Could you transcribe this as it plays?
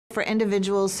For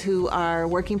individuals who are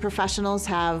working professionals,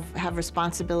 have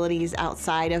responsibilities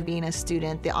outside of being a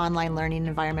student, the online learning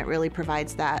environment really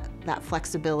provides that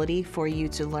flexibility for you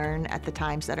to learn at the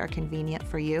times that are convenient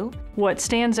for you. What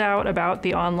stands out about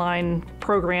the online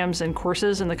programs and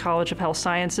courses in the College of Health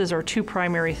Sciences are two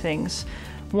primary things.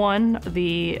 One,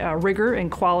 the rigor and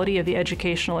quality of the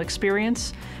educational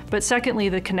experience, but secondly,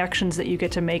 the connections that you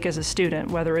get to make as a student,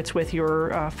 whether it's with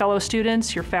your fellow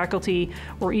students, your faculty,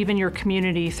 or even your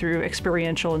community through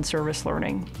experiential and service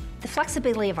learning. The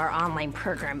flexibility of our online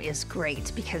program is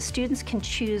great because students can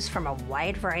choose from a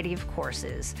wide variety of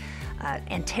courses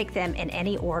and take them in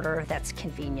any order that's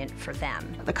convenient for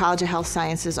them. The College of Health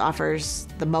Sciences offers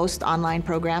the most online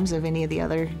programs of any of the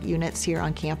other units here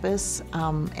on campus,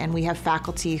 and we have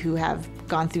faculty who have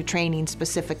gone through training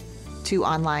specific to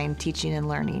online teaching and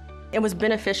learning. It was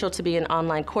beneficial to be in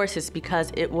online courses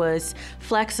because it was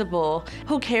flexible.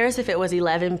 Who cares if it was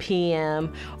 11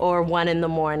 p.m. or 1 in the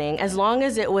morning? As long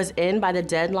as it was in by the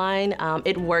deadline,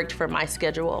 it worked for my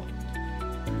schedule.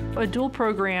 A dual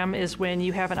program is when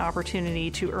you have an opportunity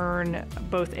to earn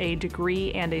both a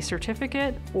degree and a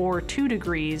certificate, or 2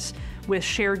 degrees with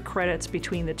shared credits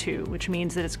between the two, which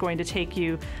means that it's going to take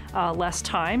you less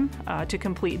time to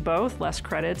complete both, less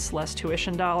credits, less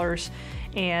tuition dollars,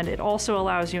 and it also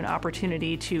allows you an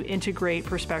opportunity to integrate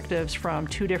perspectives from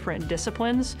 2 different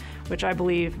disciplines, which I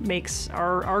believe makes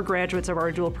our graduates of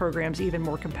our dual programs even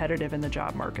more competitive in the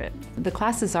job market. The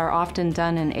classes are often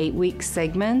done in 8-week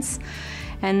segments.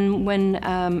 And when,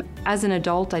 as an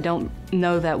adult, I don't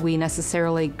know that we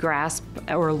necessarily grasp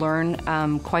or learn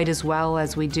quite as well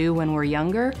as we do when we're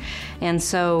younger. And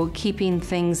so keeping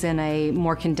things in a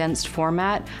more condensed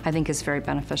format, I think, is very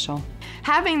beneficial.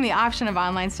 Having the option of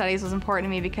online studies was important to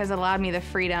me because it allowed me the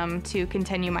freedom to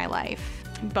continue my life,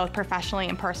 both professionally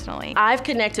and personally. I've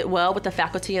connected well with the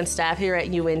faculty and staff here at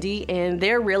UIndy, and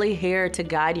they're really here to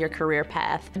guide your career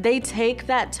path. They take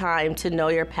that time to know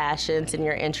your passions and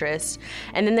your interests,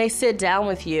 and then they sit down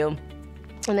with you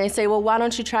and they say, well, why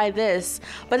don't you try this?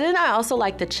 But then I also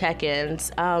like the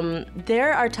check-ins.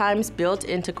 There are times built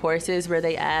into courses where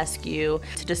they ask you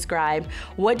to describe,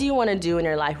 what do you want to do in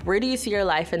your life? Where do you see your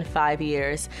life in 5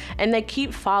 years? And they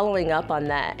keep following up on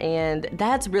that, and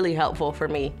that's really helpful for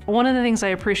me. One of the things I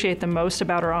appreciate the most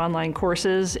about our online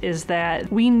courses is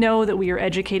that we know that we are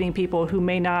educating people who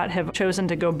may not have chosen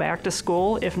to go back to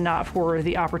school if not for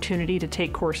the opportunity to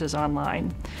take courses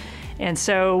online. And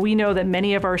so we know that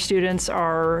many of our students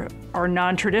are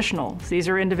non-traditional. These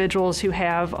are individuals who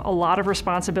have a lot of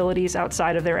responsibilities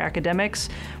outside of their academics,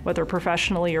 whether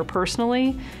professionally or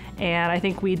personally. And I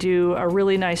think we do a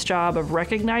really nice job of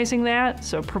recognizing that.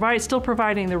 So still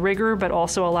providing the rigor, but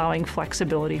also allowing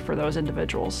flexibility for those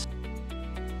individuals.